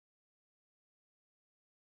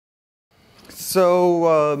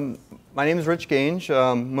My name is Rich Gange.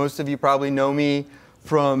 Most of you probably know me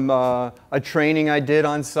from a training I did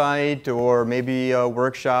on site, or maybe a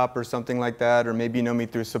workshop or something like that, or maybe you know me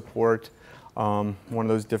through support, one of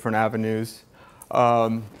those different avenues.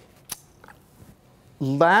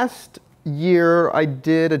 Last year I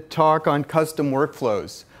did a talk on custom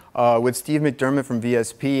workflows with Steve McDermott from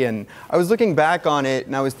VSP, and I was looking back on it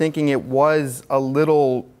and I was thinking it was a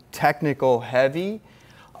little technical heavy.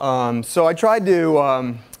 So I tried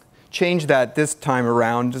to change that this time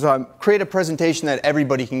around, just create a presentation that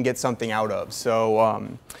everybody can get something out of.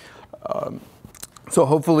 So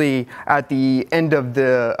hopefully at the end of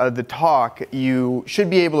the talk, you should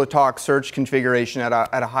be able to talk search configuration at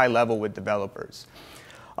a high level with developers.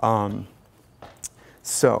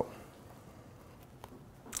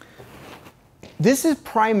 This is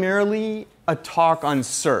primarily a talk on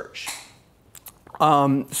search.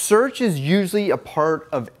 Search is usually a part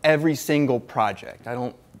of every single project. I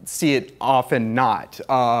don't see it often not.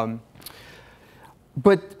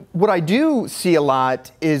 But what I do see a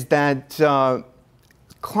lot is that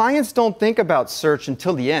clients don't think about search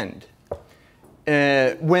until the end.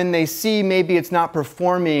 When they see maybe it's not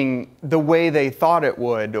performing the way they thought it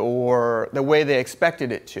would or the way they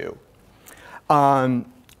expected it to.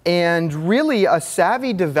 And really, a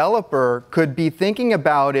savvy developer could be thinking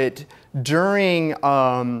about it during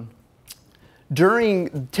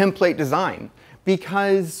template design,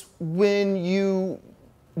 because when you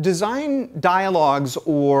design dialogues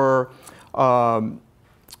or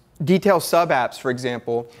detail sub-apps, for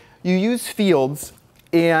example, you use fields,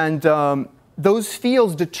 and those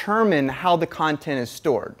fields determine how the content is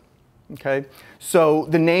stored. Okay? So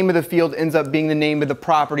the name of the field ends up being the name of the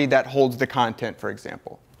property that holds the content, for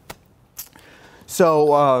example.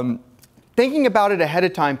 So thinking about it ahead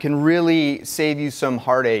of time can really save you some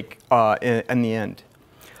heartache in the end.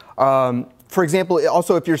 For example,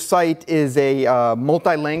 also if your site is a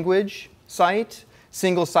multi-language site,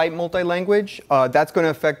 single site multi-language, that's going to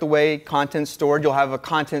affect the way content's stored. You'll have a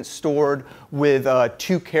content stored with a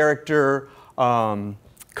 2-character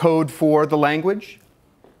code for the language.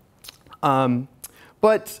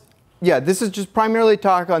 But yeah, this is just primarily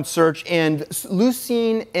talk on search, and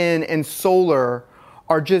Lucene and Solr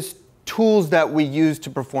are just tools that we use to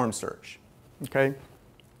perform search. Okay?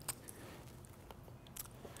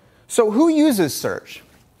 So who uses search?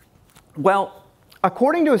 Well,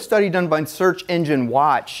 according to a study done by Search Engine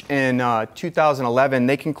Watch in 2011,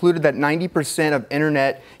 they concluded that 90% of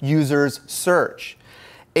internet users search.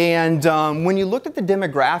 And when you looked at the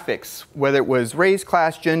demographics, whether it was race,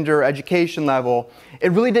 class, gender, education level,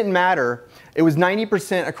 it really didn't matter. It was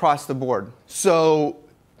 90% across the board. So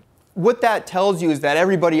what that tells you is that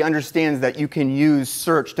everybody understands that you can use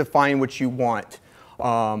search to find what you want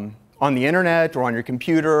on the internet or on your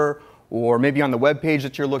computer or maybe on the web page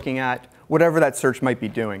that you're looking at, whatever that search might be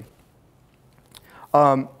doing.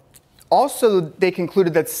 Also, they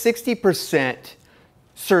concluded that 60%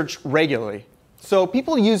 search regularly. So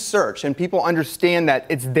people use search, and people understand that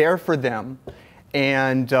it's there for them,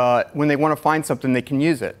 and when they want to find something, they can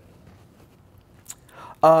use it.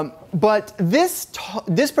 But this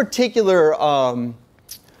particular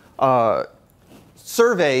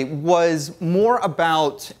survey was more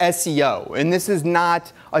about SEO, and this is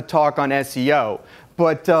not a talk on SEO,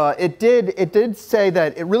 but it did say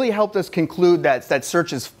that it really helped us conclude that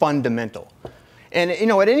search is fundamental. And you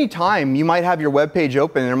know, at any time, you might have your web page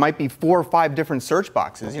open, and there might be 4 or 5 different search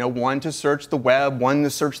boxes. You know, one to search the web, one to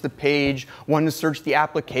search the page, one to search the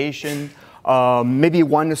application, maybe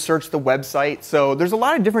one to search the website. So there's a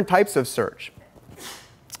lot of different types of search,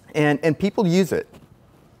 and people use it.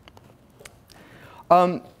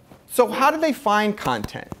 So how do they find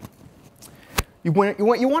content? You want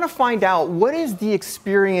to find out what is the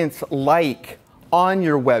experience like on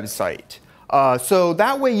your website. So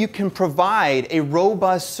that way you can provide a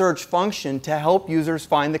robust search function to help users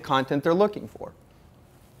find the content they're looking for.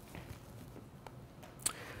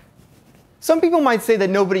 Some people might say that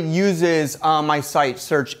nobody uses my site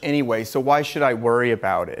search anyway, so why should I worry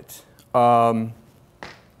about it?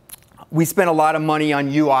 We spend a lot of money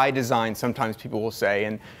on UI design, sometimes people will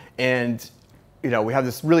say, and you know, we have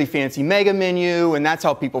this really fancy mega menu, and that's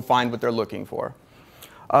how people find what they're looking for.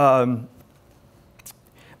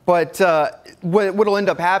 But what will end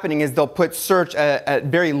up happening is they'll put search at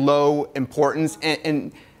very low importance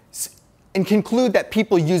and conclude that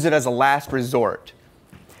people use it as a last resort.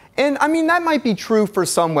 And I mean, that might be true for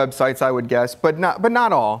some websites, I would guess, but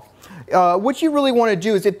not all. What you really want to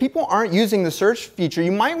do is, if people aren't using the search feature,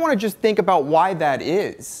 you might want to just think about why that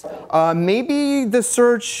is. Maybe the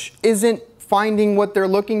search isn't finding what they're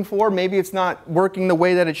looking for. Maybe it's not working the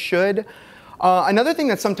way that it should. Another thing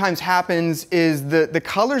that sometimes happens is the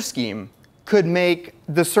color scheme could make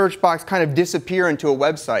the search box kind of disappear into a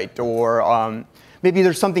website, or maybe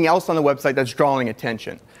there's something else on the website that's drawing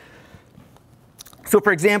attention. So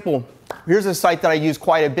for example, here's a site that I use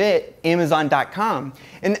quite a bit, Amazon.com.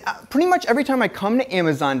 And pretty much every time I come to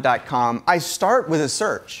Amazon.com, I start with a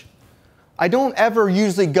search. I don't ever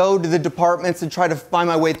usually go to the departments and try to find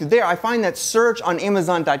my way through there. I find that search on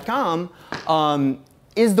Amazon.com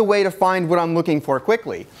is the way to find what I'm looking for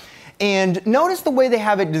quickly. And notice the way they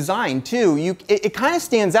have it designed too. It kind of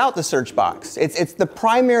stands out, the search box. It's the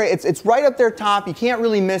primary, it's right up there top. You can't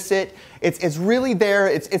really miss it. It's really there.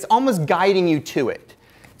 It's almost guiding you to it,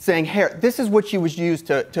 saying, here, this is what you would use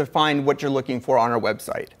to find what you're looking for on our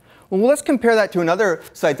website. Well, let's compare that to another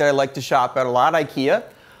site that I like to shop at a lot, IKEA.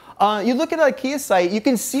 You look at an IKEA site, you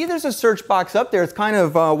can see there's a search box up there. It's kind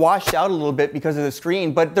of washed out a little bit because of the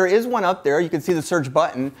screen, but there is one up there. You can see the search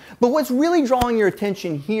button. But what's really drawing your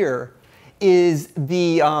attention here is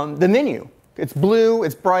the menu. It's blue,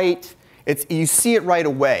 it's bright, you see it right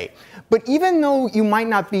away. But even though you might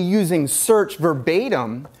not be using search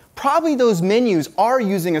verbatim, probably those menus are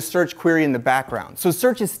using a search query in the background. So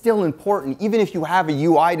search is still important, even if you have a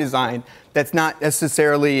UI design that's not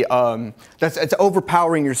necessarily, it's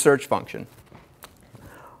overpowering your search function.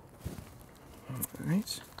 All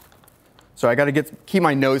right. So I got to keep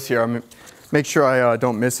my nose here. Make sure I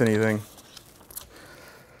don't miss anything.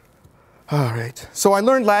 All right. So I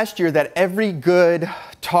learned last year that every good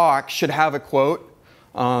talk should have a quote.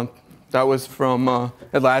 That was from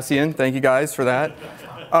Atlassian. Thank you guys for that.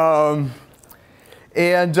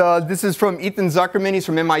 This is from Ethan Zuckerman. He's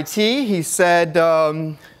from MIT. He said,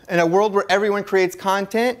 in a world where everyone creates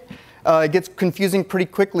content, it gets confusing pretty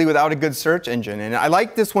quickly without a good search engine. And I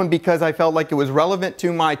like this one because I felt like it was relevant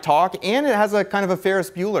to my talk, and it has a kind of a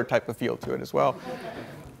Ferris Bueller type of feel to it as well.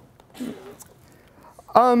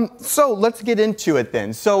 So let's get into it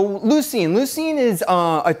then. So Lucene. Lucene is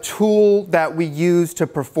a tool that we use to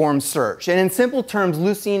perform search. And in simple terms,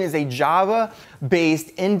 Lucene is a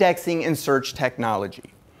Java-based indexing and search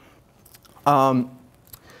technology.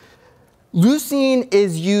 Lucene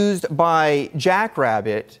is used by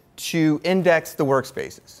Jackrabbit to index the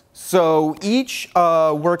workspaces. So each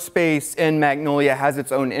workspace in Magnolia has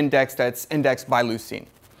its own index that's indexed by Lucene.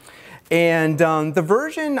 And the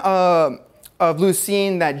version of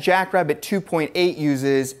Lucene that Jackrabbit 2.8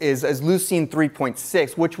 uses is Lucene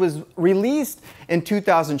 3.6, which was released in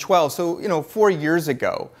 2012, so 4 years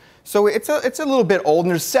ago. So it's a little bit old,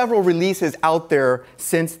 and there's several releases out there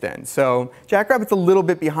since then. So Jackrabbit's a little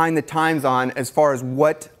bit behind the times on as far as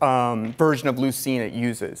what version of Lucene it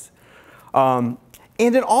uses. And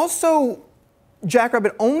it also,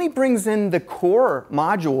 Jackrabbit only brings in the core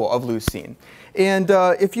module of Lucene. And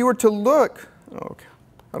if you were to look, okay.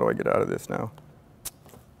 How do I get out of this now?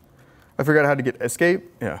 I forgot how to get escape.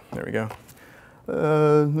 Yeah, there we go.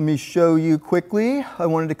 Let me show you quickly. I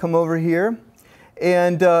wanted to come over here.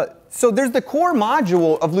 And so there's the core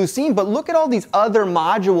module of Lucene, but look at all these other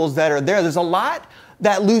modules that are there. There's a lot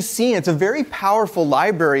that Lucene, it's a very powerful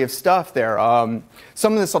library of stuff there.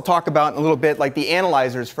 Some of this I'll talk about in a little bit, like the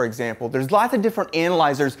analyzers, for example. There's lots of different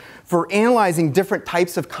analyzers for analyzing different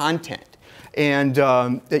types of content. And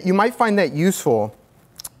you might find that useful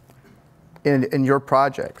in your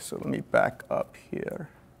project. So let me back up here.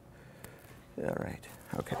 All right,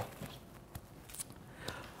 okay.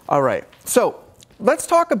 All right, so let's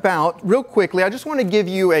talk about, real quickly, I just want to give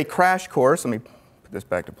you a crash course. Let me put this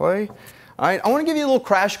back to play. All right, I want to give you a little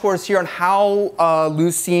crash course here on how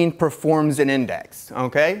Lucene performs an index,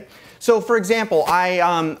 okay? So for example,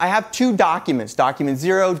 I have two documents, document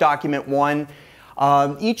 0, document 1.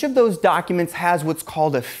 Each of those documents has what's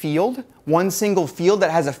called a field, one single field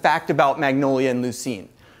that has a fact about Magnolia and Lucene.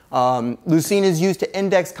 Lucene is used to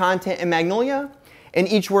index content in Magnolia, and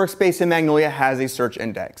each workspace in Magnolia has a search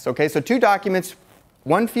index. Okay, so two documents,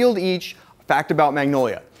 one field each, fact about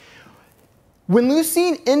Magnolia. When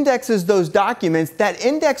Lucene indexes those documents, that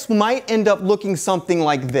index might end up looking something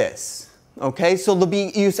like this. Okay, so there'll be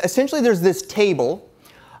essentially there's this table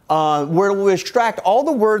where it will extract all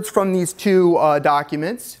the words from these two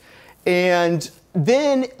documents, and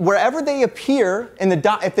then wherever they appear,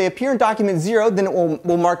 if they appear in document 0, then it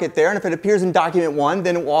will mark it there, and if it appears in document 1,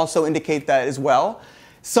 then it will also indicate that as well.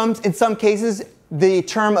 In some cases, the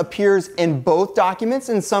term appears in both documents.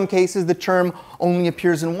 In some cases, the term only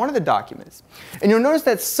appears in one of the documents. And you'll notice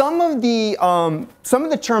that some of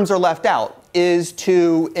the terms are left out.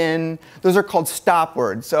 Those are called stop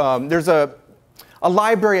words. There's a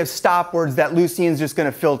library of stop words that Lucene is just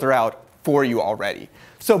going to filter out for you already.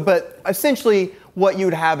 So, but essentially, what you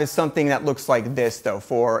would have is something that looks like this, though,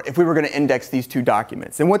 for if we were going to index these two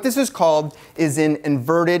documents. And what this is called is an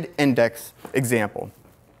inverted index example.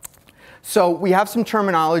 So we have some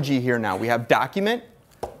terminology here now. We have document,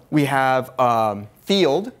 we have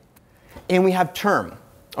field, and we have term.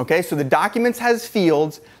 Okay, so the documents has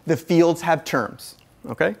fields, the fields have terms.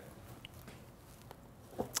 Okay?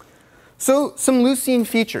 So some Lucene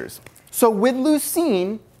features. So with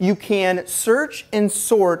Lucene, you can search and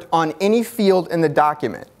sort on any field in the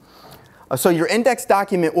document. So your index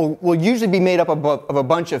document will usually be made up of a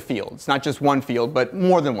bunch of fields, not just one field, but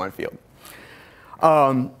more than one field.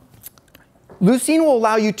 Lucene will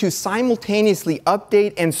allow you to simultaneously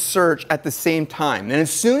update and search at the same time. And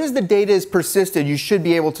as soon as the data is persisted, you should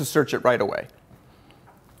be able to search it right away.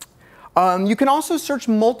 You can also search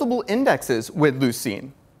multiple indexes with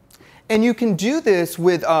Lucene. And you can do this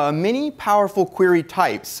with many powerful query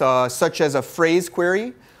types, such as a phrase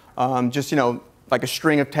query, just like a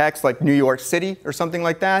string of text like New York City or something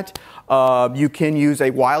like that. You can use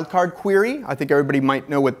a wildcard query. I think everybody might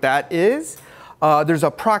know what that is. There's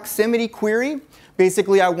a proximity query.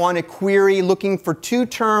 Basically, I want a query looking for two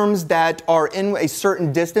terms that are in a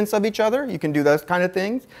certain distance of each other. You can do those kind of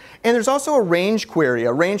things. And there's also a range query.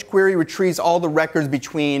 A range query retrieves all the records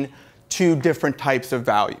between two different types of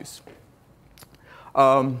values.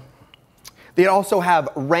 They also have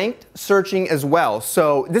ranked searching as well.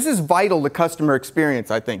 So this is vital to customer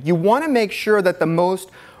experience, I think. You want to make sure that the most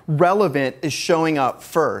relevant is showing up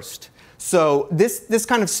first. So this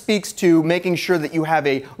kind of speaks to making sure that you have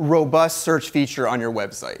a robust search feature on your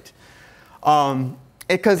website,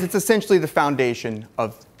 because it's essentially the foundation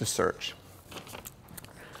of the search.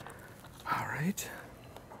 All right.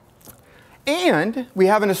 And we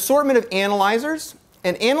have an assortment of analyzers.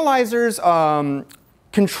 And analyzers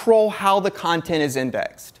control how the content is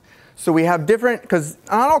indexed. So we have different, because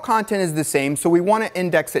not all content is the same, so we want to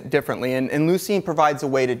index it differently. And Lucene provides a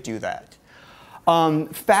way to do that.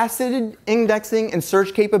 Faceted indexing and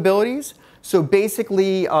search capabilities. So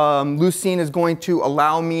basically, Lucene is going to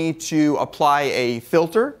allow me to apply a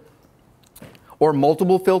filter or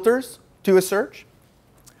multiple filters to a search.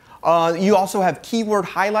 You also have keyword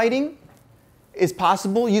highlighting is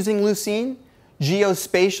possible using Lucene.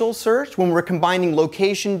 Geospatial search, when we're combining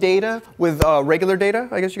location data with regular data,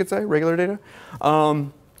 I guess you could say, regular data.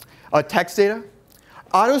 Text data.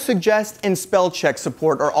 Auto-suggest and spell check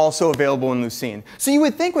support are also available in Lucene. So you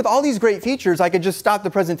would think with all these great features, I could just stop the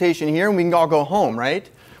presentation here and we can all go home, right?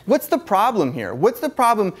 What's the problem here? What's the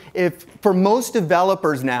problem if, for most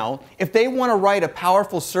developers now, if they want to write a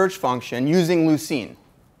powerful search function using Lucene?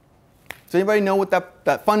 Does anybody know what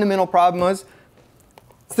that fundamental problem was?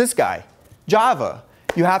 It's this guy, Java.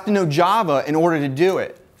 You have to know Java in order to do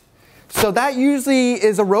it. So that usually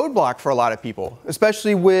is a roadblock for a lot of people,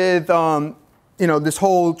 especially with this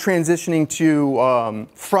whole transitioning to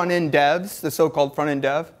front-end devs, the so-called front-end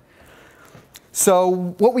dev. So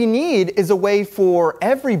what we need is a way for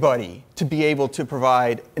everybody to be able to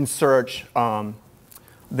provide and search the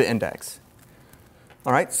index.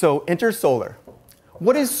 All right, so enter Solr.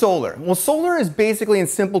 What is Solr? Well, Solr is basically, in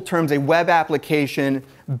simple terms, a web application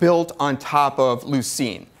built on top of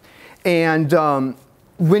Lucene. And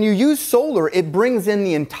when you use Solr, it brings in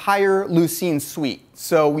the entire Lucene suite.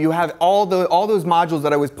 So you have all those modules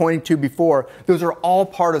that I was pointing to before. Those are all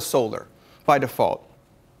part of Solr by default.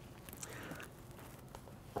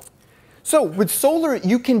 So with Solr,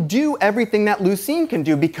 you can do everything that Lucene can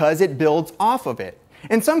do because it builds off of it.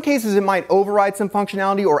 In some cases, it might override some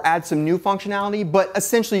functionality or add some new functionality, but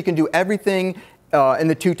essentially you can do everything in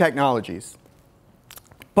the two technologies.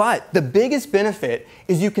 But the biggest benefit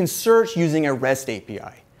is you can search using a REST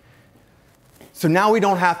API. So now we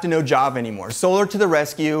don't have to know Java anymore. Solr to the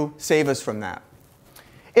rescue, save us from that.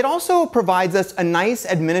 It also provides us a nice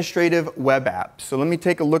administrative web app. So let me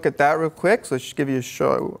take a look at that real quick. So let's just give you a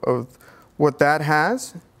show of what that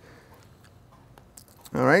has.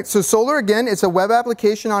 All right, so Solr, again, it's a web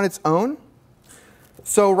application on its own.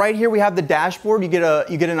 So right here we have the dashboard. You get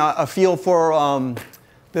a feel for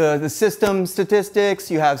the system statistics.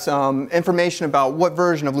 You have some information about what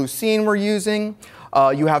version of Lucene we're using.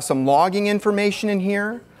 You have some logging information in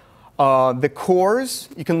here. The cores,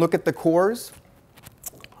 you can look at the cores.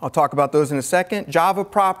 I'll talk about those in a second. Java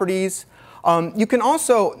properties. You can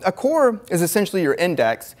also, a core is essentially your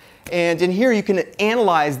index. And in here you can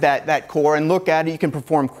analyze that core and look at it. You can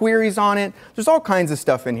perform queries on it. There's all kinds of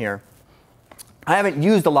stuff in here. I haven't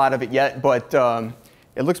used a lot of it yet, but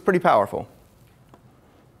it looks pretty powerful.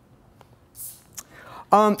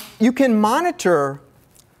 You can monitor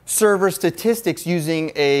server statistics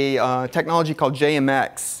using a technology called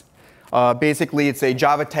JMX. Basically, it's a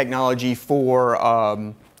Java technology for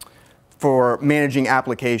managing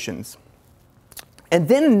applications. And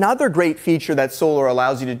then another great feature that Solr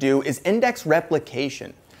allows you to do is index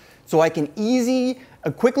replication. So I can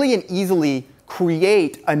quickly and easily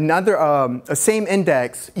create a same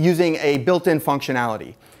index using a built-in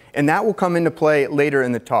functionality. And that will come into play later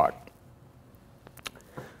in the talk.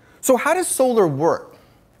 So how does Solr work?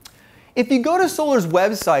 If you go to Solr's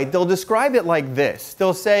website, they'll describe it like this.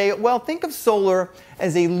 They'll say, well, think of Solr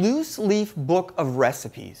as a loose leaf book of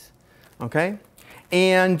recipes. Okay?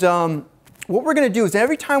 And what we're going to do is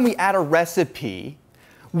every time we add a recipe,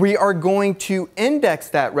 we are going to index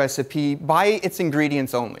that recipe by its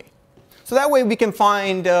ingredients only. So that way we can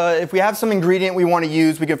find, if we have some ingredient we want to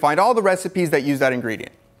use, we can find all the recipes that use that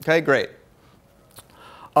ingredient. Okay, great.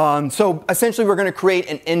 So essentially we're going to create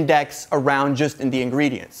an index around just the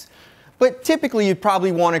ingredients. But typically you'd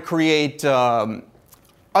probably want to create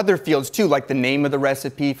other fields too, like the name of the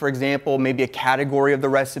recipe, for example, maybe a category of the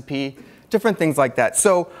recipe, different things like that.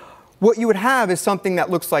 So what you would have is something that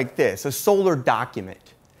looks like this, a Solr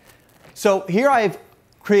document. So here I've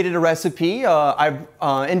created a recipe. I've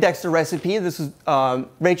indexed a recipe. This is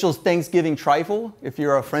Rachel's Thanksgiving trifle. If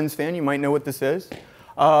you're a Friends fan, you might know what this is.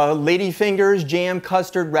 Lady fingers, jam,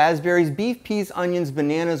 custard, raspberries, beef, peas, onions,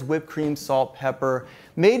 bananas, whipped cream, salt, pepper.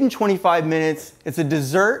 Made in 25 minutes. It's a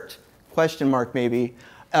dessert, question mark maybe,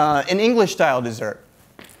 an English style dessert.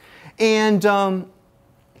 And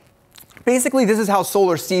basically this is how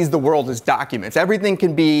Solr sees the world as documents. Everything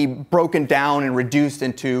can be broken down and reduced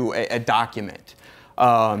into a document.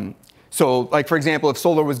 So like for example, if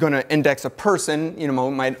Solr was going to index a person, it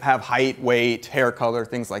might have height, weight, hair color,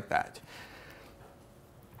 things like that.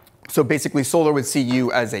 So basically Solr would see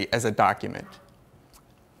you as a document.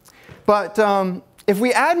 But if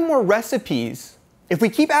we add more recipes, if we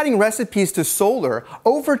keep adding recipes to Solr,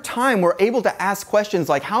 over time we're able to ask questions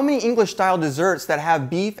like how many English style desserts that have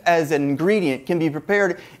beef as an ingredient can be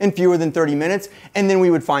prepared in fewer than 30 minutes, and then we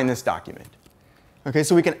would find this document. Okay,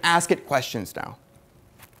 so we can ask it questions now.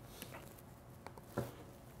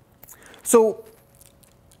 So,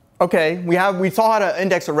 okay, we saw how to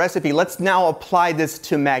index a recipe. Let's now apply this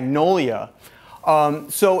to Magnolia.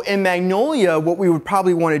 So in Magnolia, what we would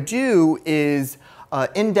probably want to do is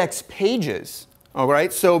index pages. All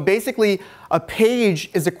right, so basically a page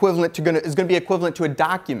is going to be equivalent to a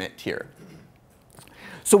document here.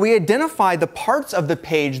 So we identify the parts of the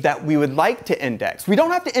page that we would like to index. We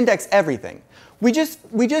don't have to index everything. We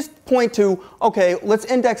just point to, okay, let's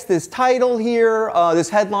index this title here, this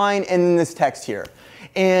headline, and then this text here.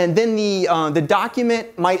 And then the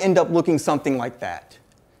document might end up looking something like that,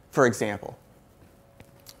 for example.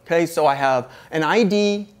 Okay, so I have an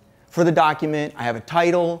ID for the document, I have a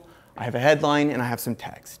title, I have a headline, and I have some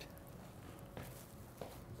text.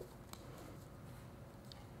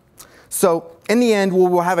 So in the end,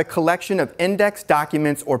 we'll have a collection of indexed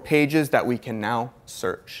documents or pages that we can now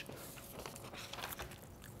search.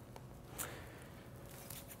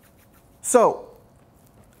 So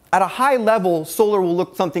at a high level, Solr will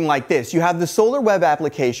look something like this. You have the Solr web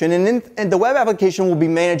application, and the web application will be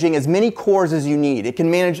managing as many cores as you need. It can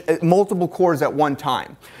manage multiple cores at one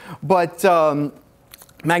time. But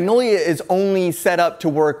Magnolia is only set up to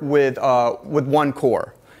work with one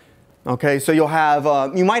core. Okay, so you'll have,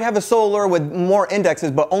 you might have a Solr with more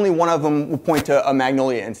indexes, but only one of them will point to a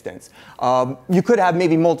Magnolia instance. You could have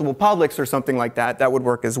maybe multiple publics or something like that. That would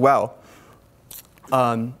work as well.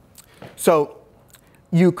 So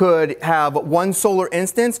you could have one Solr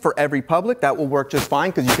instance for every public. That will work just fine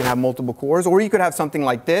because you can have multiple cores. Or you could have something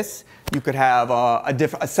like this. You could have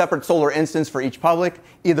a separate Solr instance for each public.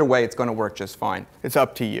 Either way, it's going to work just fine. It's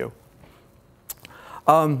up to you.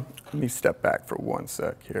 Let me step back for one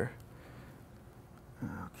sec here.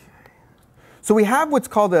 Okay. So we have what's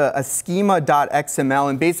called a schema.xml.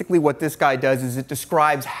 And basically what this guy does is it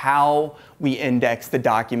describes how we index the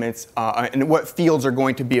documents and what fields are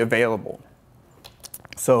going to be available.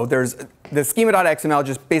 So there's the schema.xml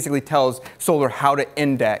just basically tells Solr how to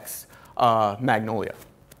index Magnolia.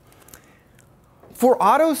 For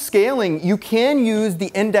auto scaling, you can use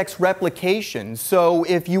the index replication. So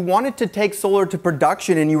if you wanted to take Solr to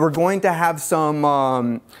production and you were going to have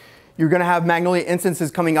some, you're going to have Magnolia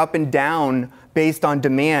instances coming up and down based on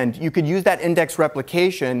demand, you could use that index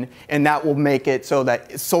replication, and that will make it so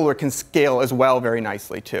that Solr can scale as well very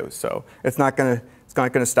nicely too. So it's not going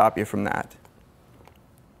to stop you from that.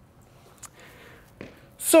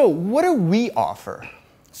 So what do we offer?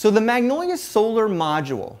 So the Magnolia Solr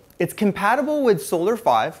module, it's compatible with Solr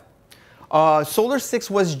 5. Solr 6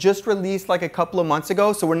 was just released like a couple of months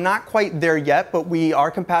ago, so we're not quite there yet, but we are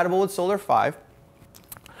compatible with Solr 5.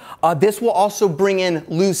 This will also bring in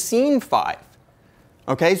Lucene 5.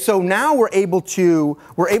 Okay, so now we're able to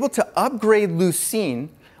upgrade Lucene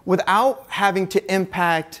without having to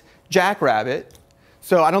impact Jackrabbit.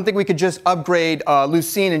 So I don't think we could just upgrade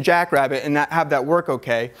Lucene and Jackrabbit and have that work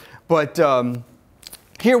okay. But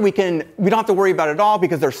here we don't have to worry about it at all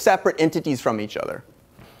because they're separate entities from each other.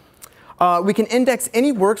 We can index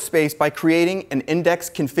any workspace by creating an index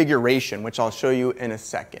configuration, which I'll show you in a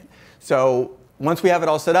second. So once we have it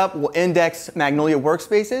all set up, we'll index Magnolia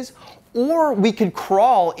workspaces, or we could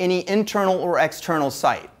crawl any internal or external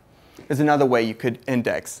site. There's another way you could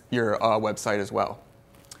index your website as well.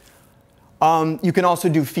 You can also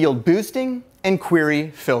do field boosting and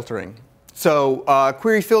query filtering. So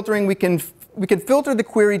query filtering, we can filter the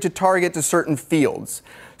query to target to certain fields.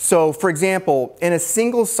 So for example, in a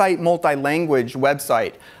single site multi-language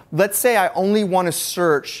website, let's say I only want to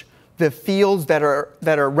search the fields that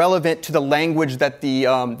are relevant to the language that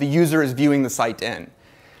the user is viewing the site in.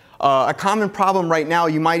 A common problem right now,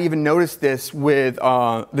 you might even notice this with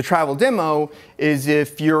the travel demo, is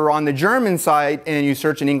if you're on the German site and you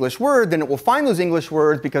search an English word, then it will find those English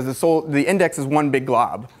words because the index is one big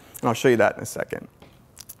glob. And I'll show you that in a second.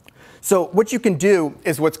 So what you can do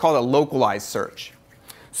is what's called a localized search.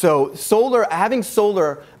 So having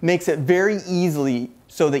Solr makes it very easily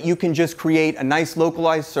so that you can just create a nice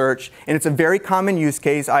localized search, and it's a very common use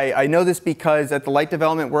case. I know this because at the Light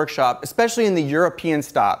Development Workshop, especially in the European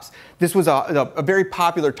stops, this was a very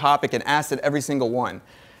popular topic and asked at every single one.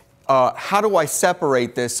 How do I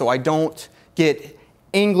separate this so I don't get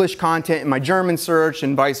English content in my German search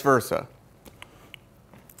and vice versa?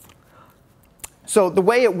 So the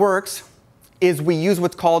way it works is we use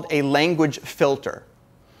what's called a language filter.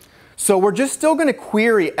 So we're just still going to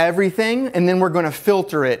query everything, and then we're going to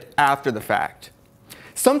filter it after the fact.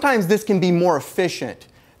 Sometimes this can be more efficient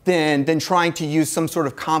than trying to use some sort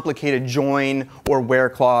of complicated join or where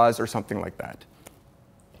clause or something like that.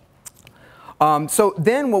 So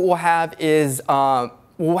then what we'll have is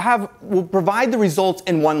we'll provide the results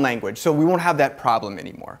in one language, so we won't have that problem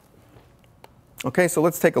anymore. Okay, so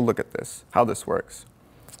let's take a look at this, how this works.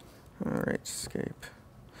 All right, escape.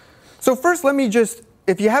 So first, let me just,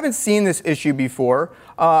 if you haven't seen this issue before,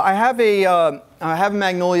 I have a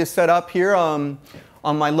Magnolia set up here on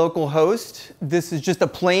my local host. This is just a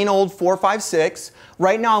plain old 456.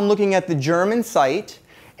 Right now, I'm looking at the German site.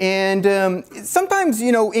 And sometimes,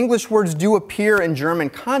 English words do appear in German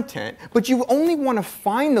content, but you only want to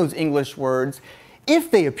find those English words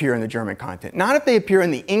if they appear in the German content, not if they appear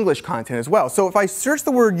in the English content as well. So if I search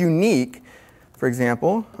the word unique, for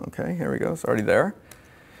example, okay, here we go, it's already there.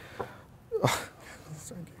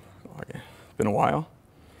 It's been a while.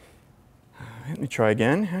 Let me try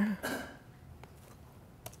again here.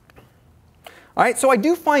 All right, so I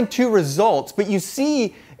do find two results, but you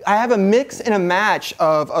see I have a mix and a match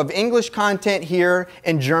of English content here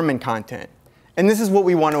and German content. And this is what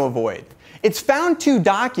we want to avoid. It's found two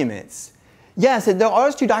documents. Yes, there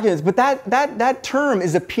are two documents, but that term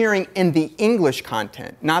is appearing in the English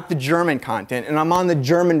content, not the German content, and I'm on the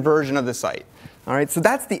German version of the site. All right, so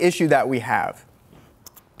that's the issue that we have.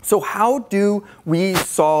 So how do we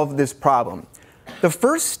solve this problem? The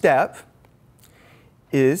first step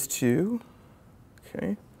is to,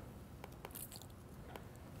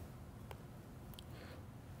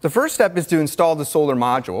 the first step is to install the Solr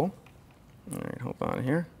module. All right, hold on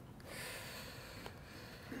here.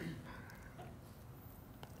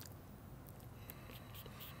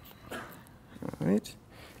 All right.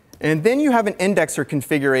 And then you have an indexer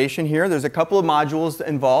configuration here. There's a couple of modules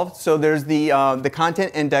involved. So there's the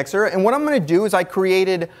content indexer. And what I'm going to do is I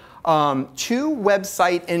created two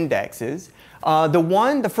website indexes.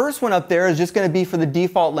 The first one up there is just going to be for the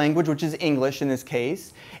default language, which is English in this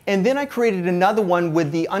case. And then I created another one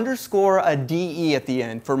with the _DE at the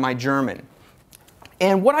end for my German.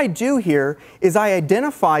 And what I do here is I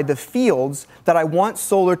identify the fields that I want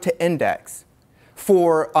Solr to index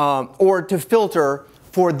for, or to filter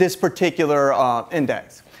for this particular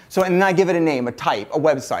index. So, and then I give it a name, a type, a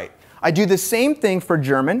website. I do the same thing for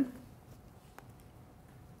German.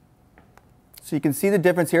 So you can see the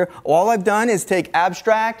difference here. All I've done is take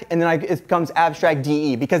abstract, and then it comes abstract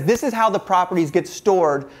DE, because this is how the properties get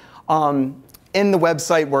stored in the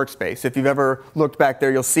website workspace. If you've ever looked back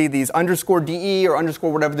there, you'll see these _DE or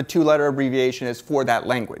underscore whatever the two-letter abbreviation is for that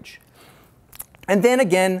language. And then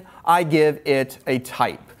again, I give it a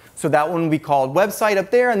type. So that one will be called website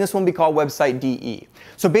up there, and this one will be called website DE.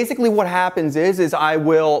 So basically what happens is I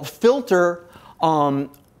will filter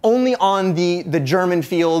only on the German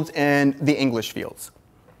fields and the English fields.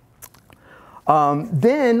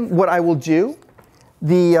 Then what I will do,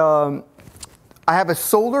 I have a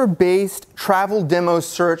Solr-based travel demo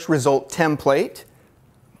search result template.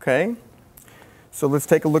 Okay, so let's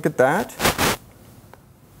take a look at that.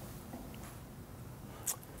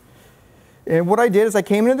 And what I did is I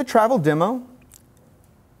came into the travel demo,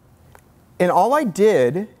 and all I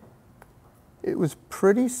did, it was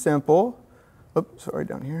pretty simple. Oops, sorry,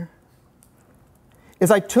 down here. Is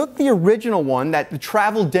I took the original one that the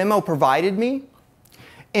travel demo provided me,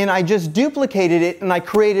 and I just duplicated it, and I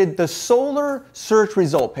created the Solr search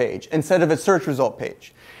result page instead of a search result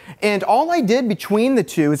page. And all I did between the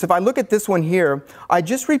two is, if I look at this one here, I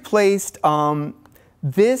just replaced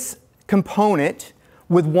this component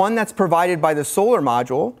with one that's provided by the Solr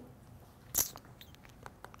module.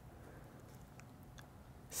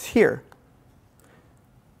 It's here.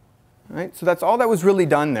 All right, so that's all that was really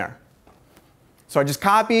done there. So I just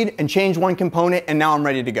copied and changed one component, and now I'm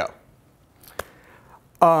ready to go.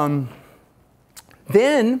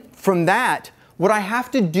 Then, from that, what I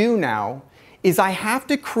have to do now is I have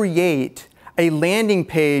to create a landing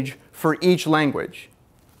page for each language.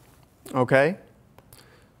 Okay?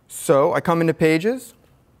 So I come into Pages,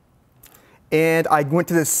 and I went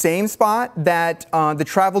to the same spot that the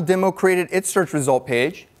travel demo created its search result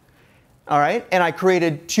page. All right, and I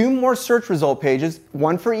created 2 more search result pages,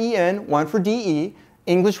 one for EN, one for DE,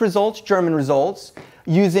 English results, German results,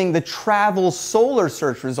 using the travel Solr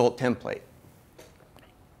search result template.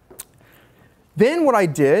 Then what I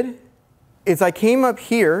did is I came up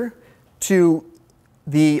here to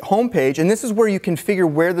the home page, and this is where you configure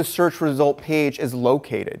where the search result page is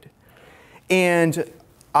located. And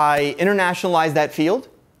I internationalized that field.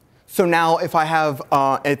 So now if I have,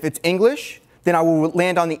 if it's English, then I will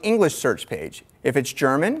land on the English search page. If it's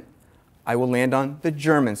German, I will land on the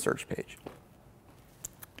German search page.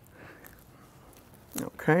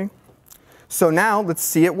 Okay, so now let's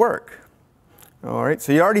see it work. All right,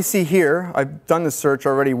 so you already see here, I've done the search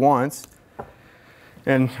already once.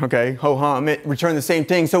 And okay, ho-hum, it returned the same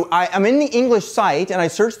thing. So I'm in the English site, and I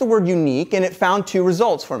searched the word unique, and it found 2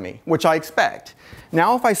 results for me, which I expect.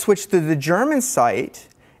 Now if I switch to the German site,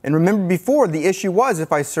 and remember before, the issue was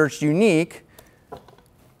if I searched unique,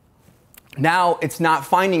 now it's not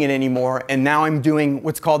finding it anymore, and now I'm doing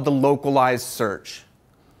what's called the localized search.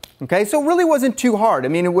 Okay, so it really wasn't too hard. I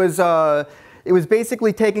mean, it was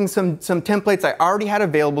basically taking some templates I already had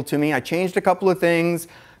available to me. I changed a couple of things,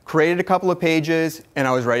 created a couple of pages, and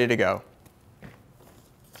I was ready to go.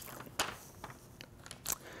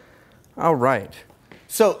 All right.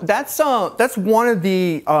 So that's one of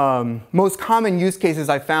the most common use cases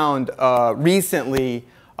I found recently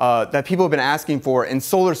that people have been asking for, and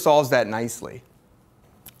Solr solves that nicely.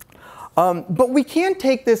 But we can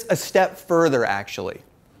take this a step further, actually.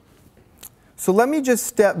 So let me just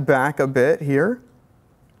step back a bit here.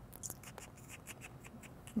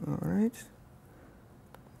 All right.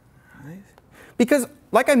 Because,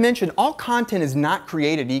 like I mentioned, all content is not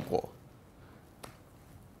created equal.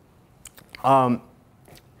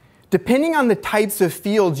 Depending on the types of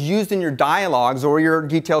fields used in your dialogues or your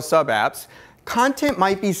detailed sub-apps, content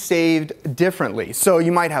might be saved differently. So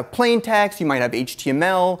you might have plain text, you might have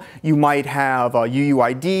HTML, you might have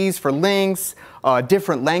UUIDs for links,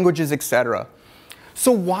 different languages, etc.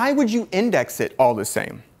 So why would you index it all the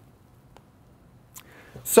same?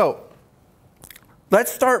 So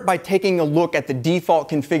let's start by taking a look at the default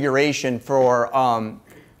configuration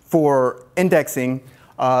for indexing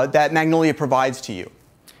that Magnolia provides to you.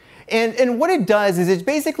 And what it does is it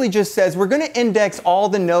basically just says we're going to index all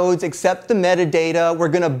the nodes except the metadata. We're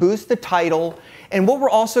going to boost the title. And what we're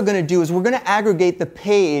also going to do is we're going to aggregate the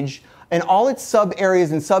page and all its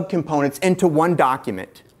sub-areas and subcomponents into one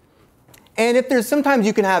document. And if there's, sometimes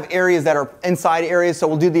you can have areas that are inside areas, so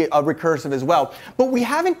we'll do the recursive as well. But we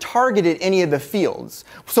haven't targeted any of the fields.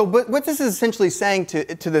 So what this is essentially saying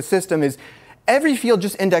to the system is every field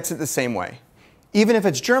just index it the same way. Even if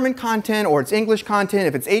it's German content or it's English content,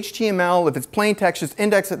 if it's HTML, if it's plain text, just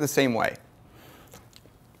index it the same way.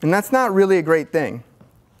 And that's not really a great thing.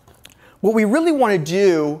 What we really want to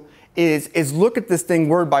do is look at this thing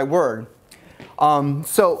word by word.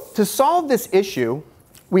 So to solve this issue,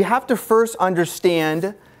 we have to first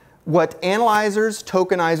understand what analyzers,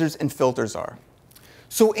 tokenizers, and filters are.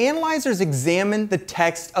 So analyzers examine the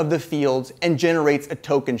text of the fields and generates a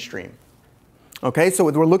token stream. Okay, so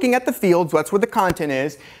we're looking at the fields, that's where the content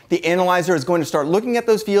is. The analyzer is going to start looking at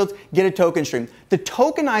those fields, get a token stream. The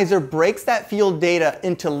tokenizer breaks that field data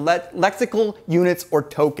into lexical units or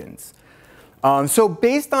tokens. So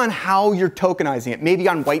based on how you're tokenizing it, maybe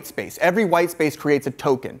on white space, every white space creates a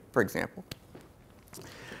token, for example.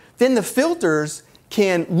 Then the filters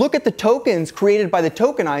can look at the tokens created by the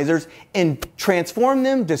tokenizers and transform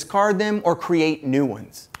them, discard them, or create new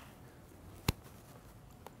ones.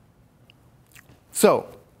 So,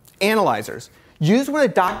 analyzers. Used when a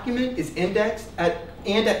document is indexed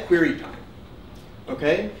and at query time.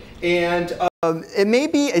 Okay? And it may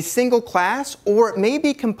be a single class, or it may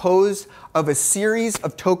be composed of a series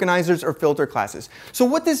of tokenizers or filter classes. So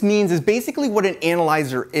what this means is basically what an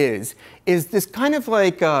analyzer is this kind of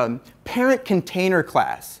like parent container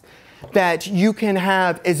class that you can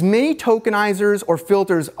have as many tokenizers or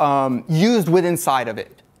filters used within inside of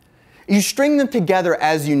it. You string them together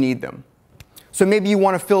as you need them. So maybe you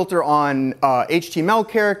want to filter on HTML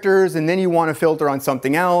characters, and then you want to filter on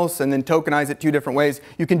something else, and then tokenize it 2 different ways.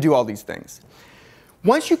 You can do all these things.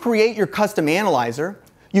 Once you create your custom analyzer,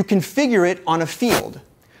 you configure it on a field.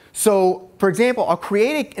 So, for example, I'll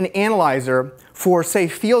create an analyzer for, say,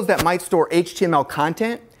 fields that might store HTML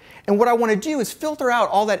content. And what I want to do is filter out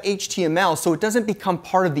all that HTML so it doesn't become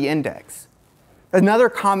part of the index. Another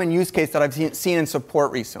common use case that I've seen in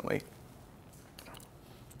support recently.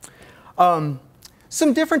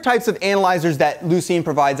 Some different types of analyzers that Lucene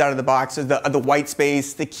provides out of the box is the white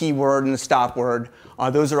space, the keyword, and the stop word.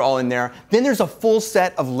 Those are all in there. Then there's a full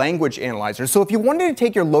set of language analyzers. So if you wanted to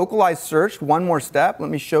take your localized search one more step,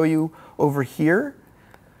 let me show you over here.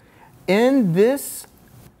 In this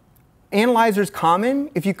Analyzers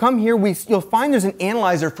Common, if you come here, you'll find there's an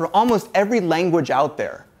analyzer for almost every language out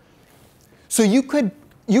there. So you could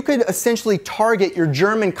essentially target your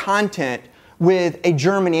German content with a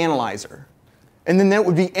German analyzer. And then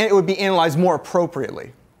it would be analyzed more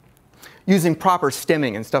appropriately using proper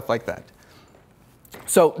stemming and stuff like that.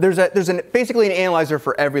 So there's basically an analyzer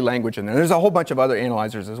for every language in there. There's a whole bunch of other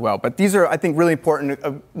analyzers as well. But these are, I think, really important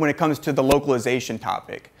when it comes to the localization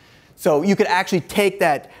topic. So you could actually take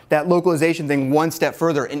that localization thing one step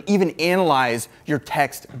further and even analyze your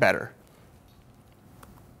text better.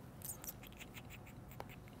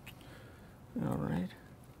 All right.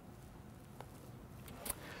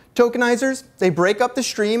 Tokenizers, they break up the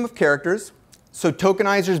stream of characters. So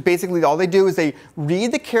tokenizers, basically all they do is they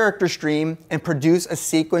read the character stream and produce a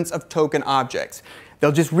sequence of token objects.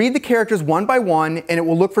 They'll just read the characters one by one, and it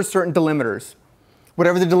will look for certain delimiters,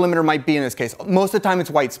 whatever the delimiter might be in this case. Most of the time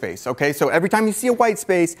it's white space, okay? So every time you see a white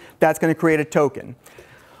space, that's going to create a token.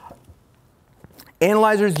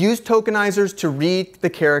 Analyzers use tokenizers to read the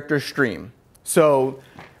character stream. So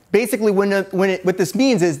basically, what this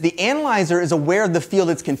means is the analyzer is aware of the field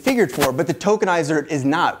it's configured for, but the tokenizer is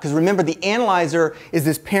not. Because remember, the analyzer is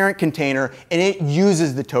this parent container, and it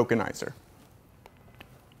uses the tokenizer.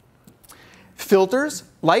 Filters,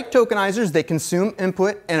 like tokenizers, they consume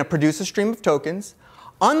input and produce a stream of tokens.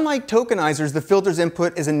 Unlike tokenizers, the filter's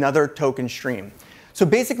input is another token stream. So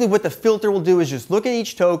basically, what the filter will do is just look at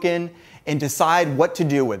each token and decide what to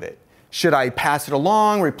do with it. Should I pass it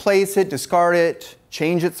along, replace it, discard it,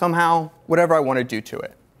 change it somehow, whatever I want to do to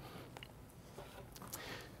it.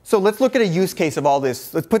 So let's look at a use case of all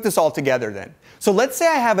this. Let's put this all together then. So let's say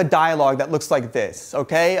I have a dialog that looks like this,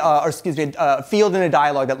 okay? Or excuse me, a field in a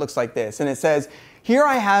dialog that looks like this. And it says, here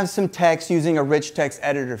I have some text using a rich text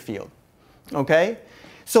editor field, okay?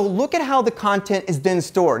 So look at how the content is then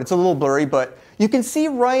stored. It's a little blurry, but you can see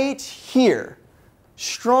right here,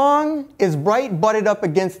 strong is right butted up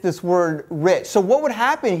against this word rich. So what would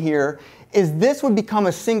happen here is this would become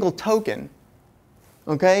a single token,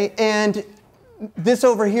 okay? And this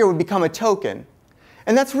over here would become a token.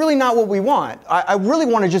 And that's really not what we want. I really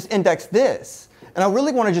want to just index this. And I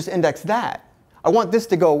really want to just index that. I want this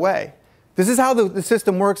to go away. This is how the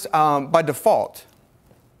system works by default.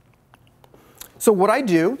 So what I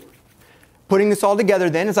do, putting this all together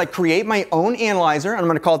then, is I create my own analyzer. And I'm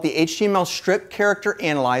going to call it the HTML strip character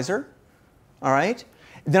analyzer. All right?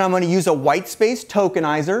 Then I'm going to use a white space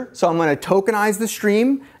tokenizer. So I'm going to tokenize the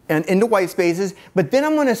stream and into white spaces. But then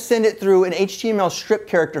I'm going to send it through an HTML strip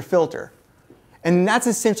character filter. And that's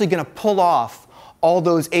essentially going to pull off all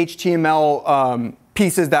those HTML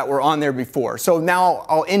pieces that were on there before. So now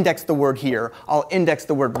I'll index the word here. I'll index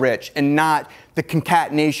the word rich, and not the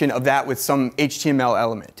concatenation of that with some HTML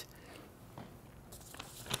element.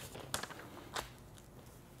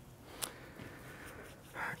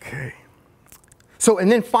 Okay. So,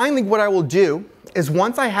 and then finally what I will do is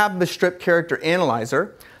once I have the strip character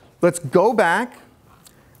analyzer, let's go back.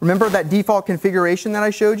 Remember that default configuration that I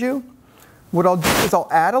showed you? What I'll do is I'll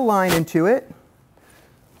add a line into it.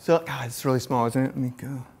 So, God, it's really small, isn't it? Let me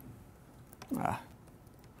go.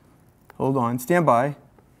 Hold on, stand by.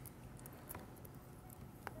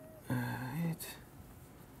 All right.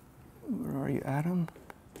 Where are you, Adam?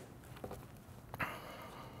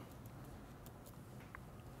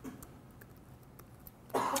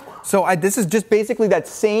 So this is just basically that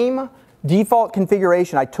same default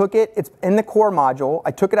configuration. I took it, it's in the core module,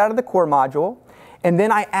 I took it out of the core module, and then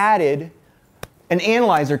I added an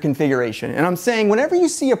analyzer configuration. And I'm saying whenever you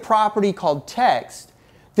see a property called text,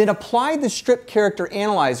 then apply the strip character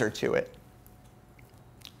analyzer to it.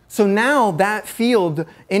 So now that field,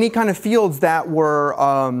 any kind of fields that were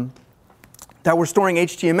storing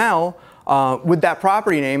HTML with that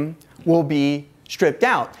property name will be stripped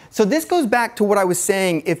out. So this goes back to what I was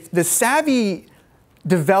saying. If the savvy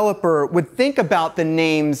developer would think about the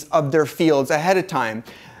names of their fields ahead of time,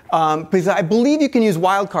 because I believe you can use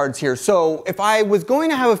wildcards here. So if I was going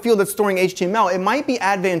to have a field that's storing HTML, it might be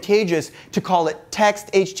advantageous to call it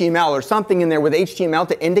text HTML or something in there with HTML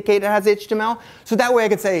to indicate it has HTML. So that way I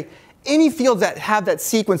could say, any fields that have that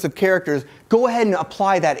sequence of characters, go ahead and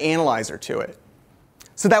apply that analyzer to it.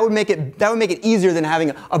 So that would make it easier than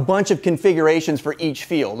having a bunch of configurations for each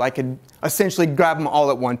field. I could essentially grab them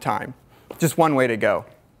all at one time. Just one way to go.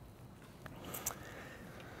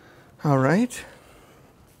 All right.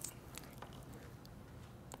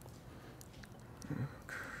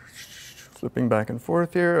 Flipping back and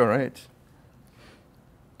forth here. All right.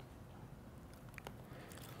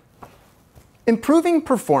 Improving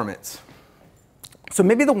performance. So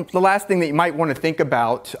maybe the last thing that you might want to think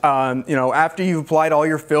about, after you've applied all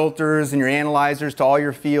your filters and your analyzers to all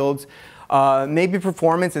your fields, maybe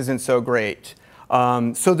performance isn't so great.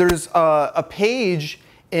 So there's a page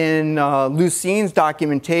in Lucine's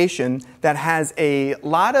documentation that has a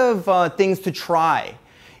lot of things to try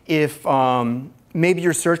if maybe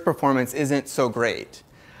your search performance isn't so great.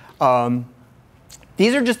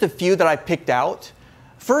 These are just a few that I picked out.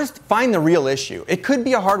 First, find the real issue. It could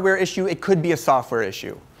be a hardware issue, it could be a software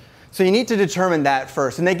issue. So you need to determine that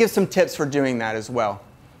first, and they give some tips for doing that as well.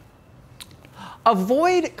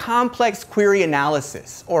 Avoid complex query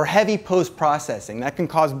analysis or heavy post-processing. That can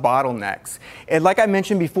cause bottlenecks. And like I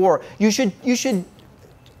mentioned before, you should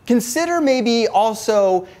consider maybe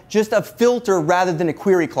also just a filter rather than a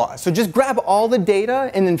query clause. So just grab all the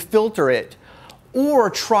data and then filter it. Or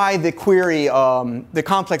try the query, the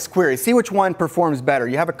complex query. See which one performs better.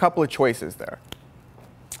 You have a couple of choices there.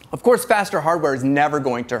 Of course, faster hardware is never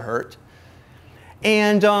going to hurt.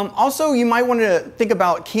 And also, you might want to think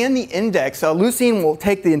about, can the index, Lucene will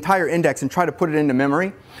take the entire index and try to put it into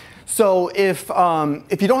memory. So if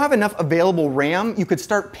you don't have enough available RAM, you could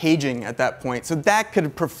start paging at that point. So that could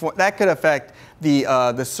affect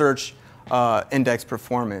the search index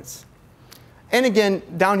performance. And again,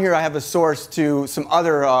 down here I have a source to some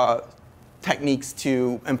other techniques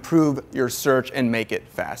to improve your search and make it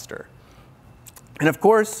faster. And of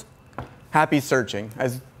course, happy searching,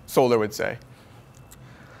 as Solr would say.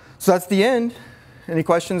 So that's the end. Any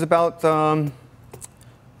questions about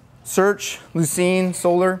search, Lucene,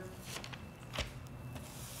 Solr?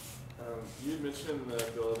 You mentioned the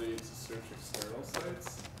ability to search external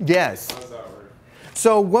sites? Yes. How does that work?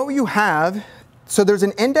 So what you have, so there's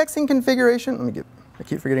an indexing configuration. I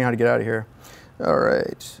keep forgetting how to get out of here. All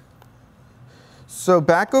right. So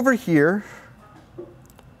back over here,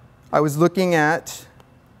 I was looking at,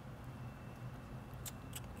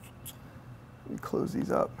 let me close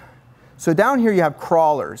these up. So down here you have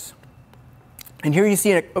crawlers. And here you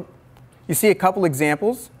see a couple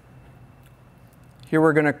examples. Here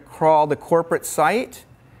we're going to crawl the corporate site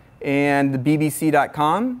and the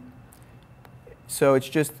bbc.com. So it's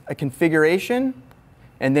just a configuration.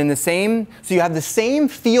 And then so you have the same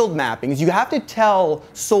field mappings. You have to tell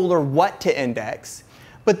Solr what to index.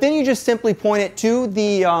 But then you just simply point it to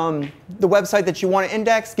the website that you want to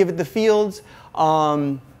index, give it the fields,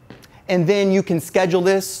 and then you can schedule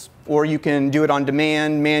this, or you can do it on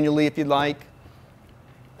demand manually if you'd like.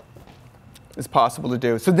 It's possible to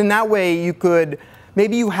do. So then that way you could,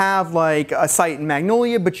 maybe you have like a site in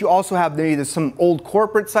Magnolia, but you also have maybe some old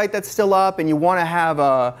corporate site that's still up, and you want to have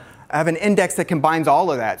an index that combines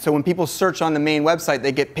all of that. So when people search on the main website,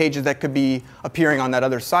 they get pages that could be appearing on that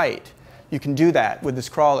other site. You can do that with this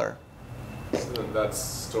crawler. So then that's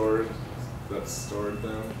stored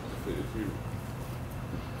then? If you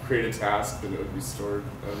create a task, then it would be stored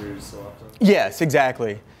every so often? Yes,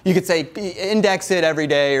 exactly. You could say index it every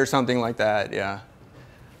day or something like that, yeah.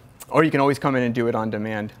 Or you can always come in and do it on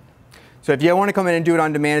demand. So if you want to come in and do it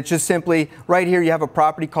on demand, it's just simply, right here you have a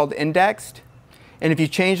property called indexed. And if you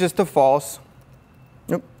change this to false,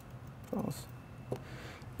 false.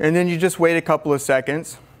 And then you just wait a couple of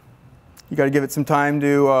seconds. You got to give it some time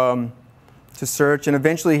to search. And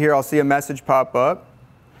eventually here I'll see a message pop up.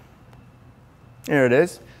 There it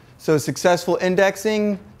is. So successful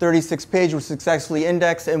indexing, 36 page was successfully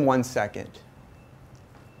indexed in 1 second.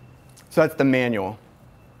 So that's the manual.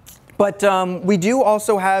 But we do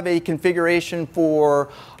also have a configuration for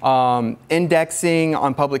indexing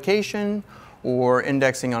on publication or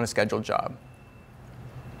indexing on a scheduled job.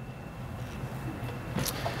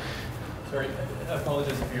 Sorry, I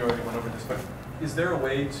apologize if you already went over this, but is there a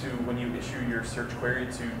way to, when you issue your search query,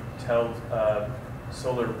 to tell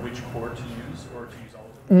Solr which core to use or to use all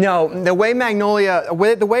of them? No, the way Magnolia,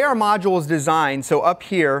 the way our module is designed, so up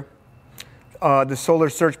here, the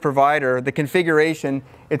Solr search provider, the configuration,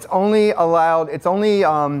 it's only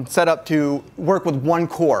set up to work with one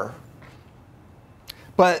core.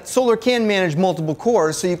 But Solr can manage multiple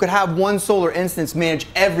cores, so you could have one Solr instance manage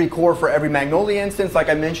every core for every Magnolia instance, like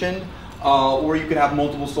I mentioned, or you could have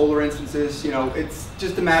multiple Solr instances. You know, it's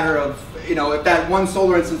just a matter of, you know, if that one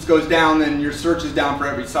Solr instance goes down, then your search is down for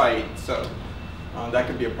every site. So that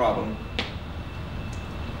could be a problem.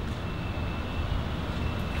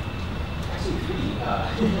 Actually, three.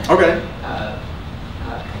 Okay.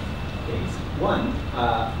 Things. One,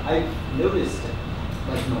 I've noticed,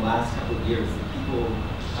 like in the last couple of years, that people,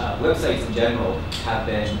 websites in general, have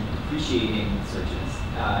been appreciating searches,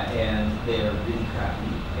 and they're really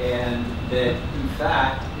crappy, and that in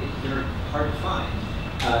fact they're hard to find.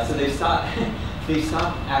 So they've stopped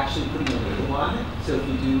actually putting a label on it. So if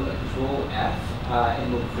you do a Control F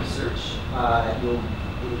and look for search, it'll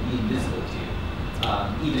be invisible to you,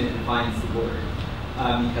 even if it finds the word.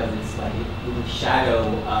 Because it's like it will shadow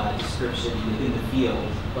description within the field,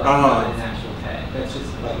 but not an actual tag. That's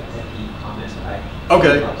just like a key comment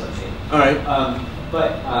Okay. All right.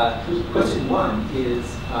 But question one is,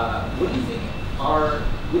 what do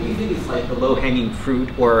you think is like the low-hanging fruit,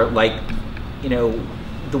 or like, you know,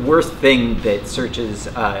 the worst thing that searches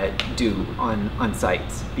do on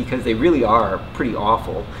sites, because they really are pretty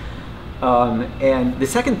awful. And the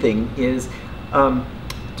second thing is,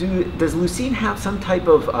 does Lucene have some type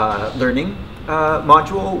of learning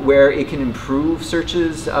module where it can improve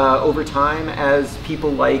searches over time as people,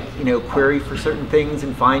 like, you know, query for certain things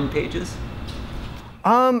and find pages?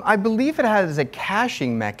 I believe it has a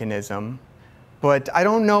caching mechanism, but I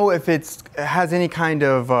don't know if it has any kind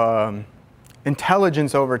of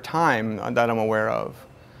intelligence over time that I'm aware of.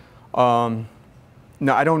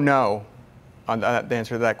 No, I don't know the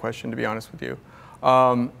answer to that question, to be honest with you.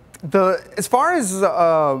 As far as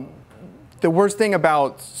the worst thing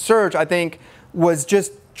about search, I think, was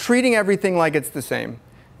just treating everything like it's the same.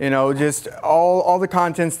 You know, just all the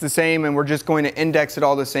content's the same, and we're just going to index it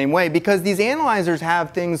all the same way, because these analyzers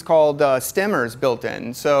have things called stemmers built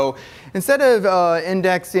in. So instead of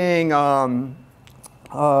indexing, I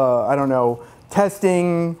don't know,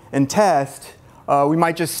 testing and test, we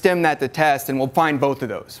might just stem that to test, and we'll find both of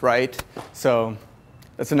those, right? So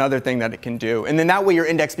that's another thing that it can do. And then that way your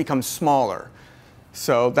index becomes smaller.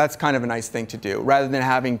 So that's kind of a nice thing to do, rather than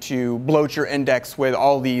having to bloat your index with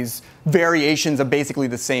all these variations of basically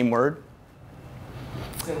the same word.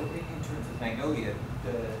 So in terms of Magnolia, it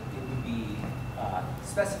would be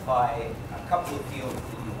specify a couple of fields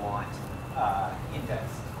that you want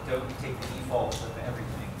indexed. Don't take the default of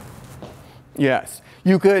everything. Yes.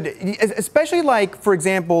 You could, especially like, for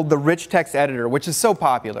example, the rich text editor, which is so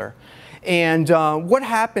popular. And what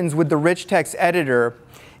happens with the rich text editor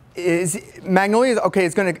is Magnolia, okay,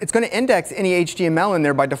 it's going to index any HTML in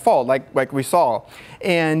there by default, like we saw.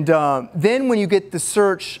 And then when you get the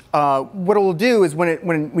search, what it will do is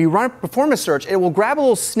when we perform a search, it will grab a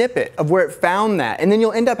little snippet of where it found that. And then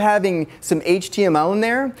you'll end up having some HTML in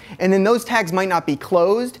there. And then those tags might not be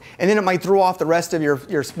closed. And then it might throw off the rest of your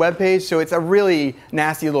web page. So it's a really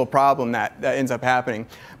nasty little problem that ends up happening.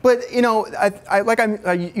 But, you know,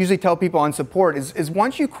 I usually tell people on support is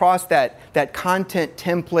once you cross that content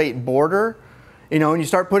template border, you know, and you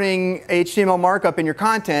start putting HTML markup in your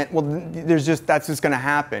content, well, that's just going to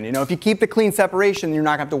happen. You know, if you keep the clean separation, you're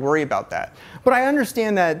not going to have to worry about that. But I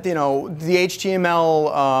understand that, you know, the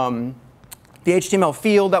HTML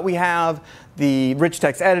field that we have, the rich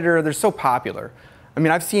text editor, they're so popular. I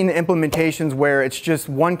mean, I've seen implementations where it's just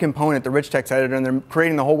one component, the rich text editor, and they're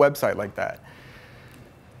creating the whole website like that.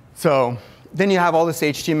 So then you have all this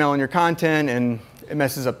HTML in your content, and it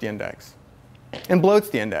messes up the index and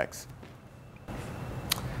bloats the index.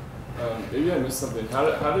 Maybe I missed something.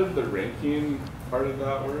 How did the ranking part of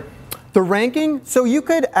that work? The ranking? So you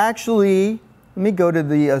could actually, let me go to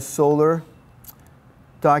the Solr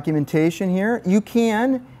documentation here. You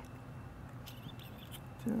can,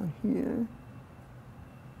 down here,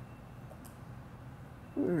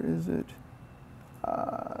 where is it?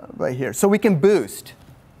 Right here. So we can boost.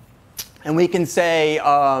 And we can say,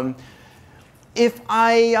 if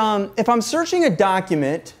I'm searching a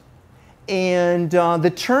document and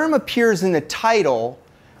the term appears in the title,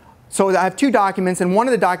 So I have two documents. In one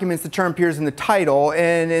of the documents, the term appears in the title,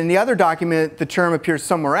 and in the other document, the term appears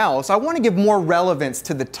somewhere else. I want to give more relevance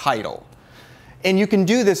to the title. And you can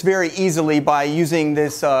do this very easily by using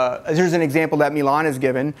this. Here's an example that Milan has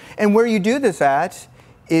given. And where you do this at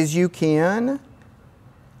is you can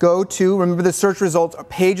go to, remember the search results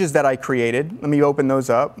pages that I created. Let me open those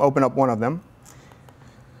up, open up one of them.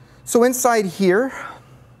 So inside here,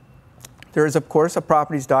 there is, of course, a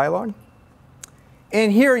properties dialog.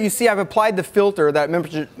 And here you see I've applied the filter that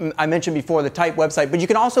I mentioned before, the type website, but you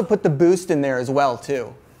can also put the boost in there as well,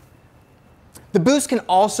 too. The boost can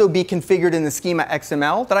also be configured in the schema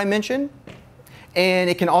XML that I mentioned, and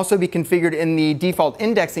it can also be configured in the default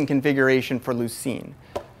indexing configuration for Lucene.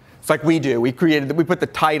 It's like we do. We put the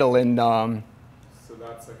title in. So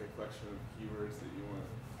that's like a collection of keywords that you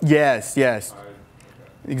want. Yes, yes.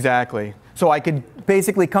 Okay. Exactly. So I could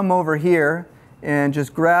basically come over here and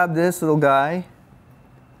just grab this little guy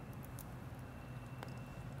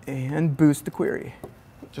and boost the query,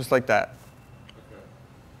 just like that.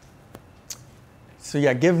 Okay. So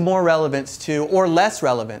yeah, give more relevance to, or less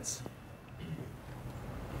relevance.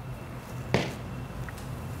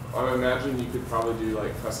 I imagine you could probably do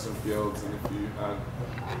like custom fields, and if you had,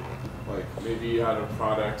 like, maybe you had a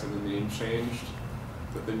product and the name changed,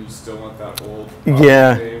 but then you still want that old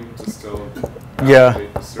product name to still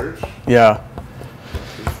activate the search. Yeah.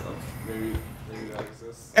 Maybe that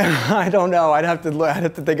exists. I don't know. I'd have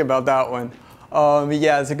to think about that one.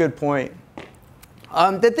 Yeah, it's a good point.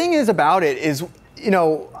 The thing is about it is,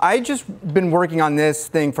 I just been working on this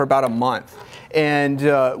thing for about a month. And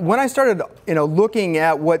when I started, looking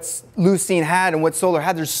at what Lucene had and what Solr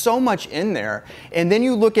had, there's so much in there. And then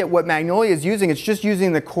you look at what Magnolia is using; it's just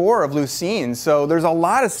using the core of Lucene. So there's a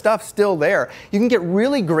lot of stuff still there. You can get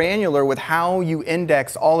really granular with how you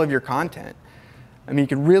index all of your content. I mean, you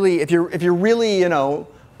can really, if you're really,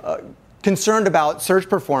 concerned about search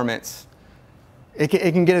performance, it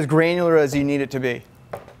can get as granular as you need it to be.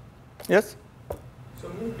 Yes? So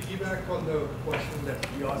I'm going to piggyback on the question that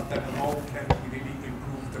we asked, that how can we really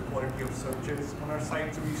improve the quality of searches on our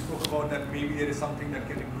site. So we spoke about that maybe there is something that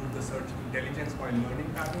can improve the search intelligence by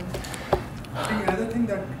learning patterns. I think another thing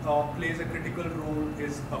that plays a critical role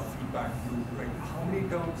is a feedback loop, right? How many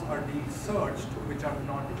terms are being searched which are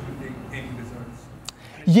not yielding any results?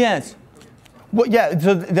 Yes. Well, yeah,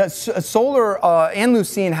 so the Solr and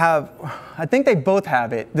Lucene have, I think they both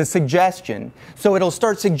have it, the suggestion. So it'll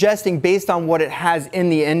start suggesting based on what it has in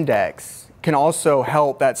the index. Can also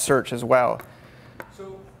help that search as well.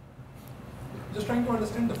 So just trying to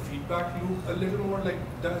understand the feedback loop a little more, like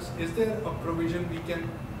is there a provision we can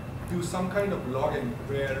do some kind of logging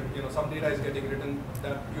where some data is getting written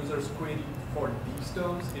that user's query for these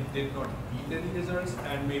terms, it did not yield any results,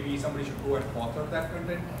 and maybe somebody should go and author that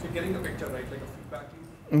content. So you're getting the picture, right? Like a feedback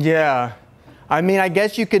loop? Yeah. I mean, I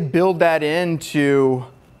guess you could build that into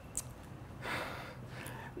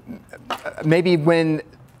maybe when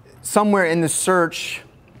somewhere in the search,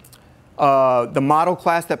 the model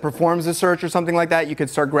class that performs the search or something like that, you could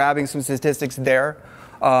start grabbing some statistics there.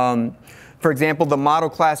 For example, the model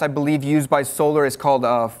class I believe used by Solr is called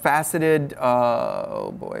faceted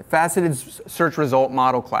search result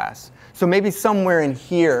model class. So maybe somewhere in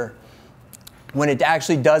here, when it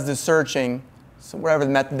actually does the searching, so whatever the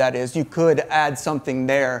method that is, you could add something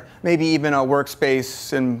there, maybe even a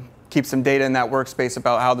workspace, and keep some data in that workspace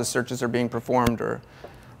about how the searches are being performed, or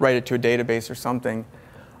write it to a database or something.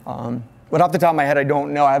 But off the top of my head, I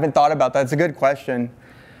don't know. I haven't thought about that. It's a good question.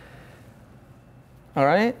 All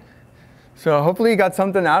right. So hopefully you got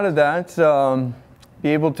something out of that. Be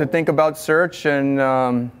able to think about search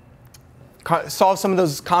and solve some of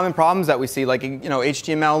those common problems that we see, like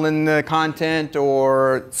HTML in the content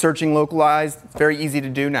or searching localized. It's very easy to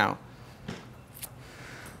do now.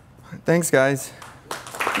 Thanks, guys.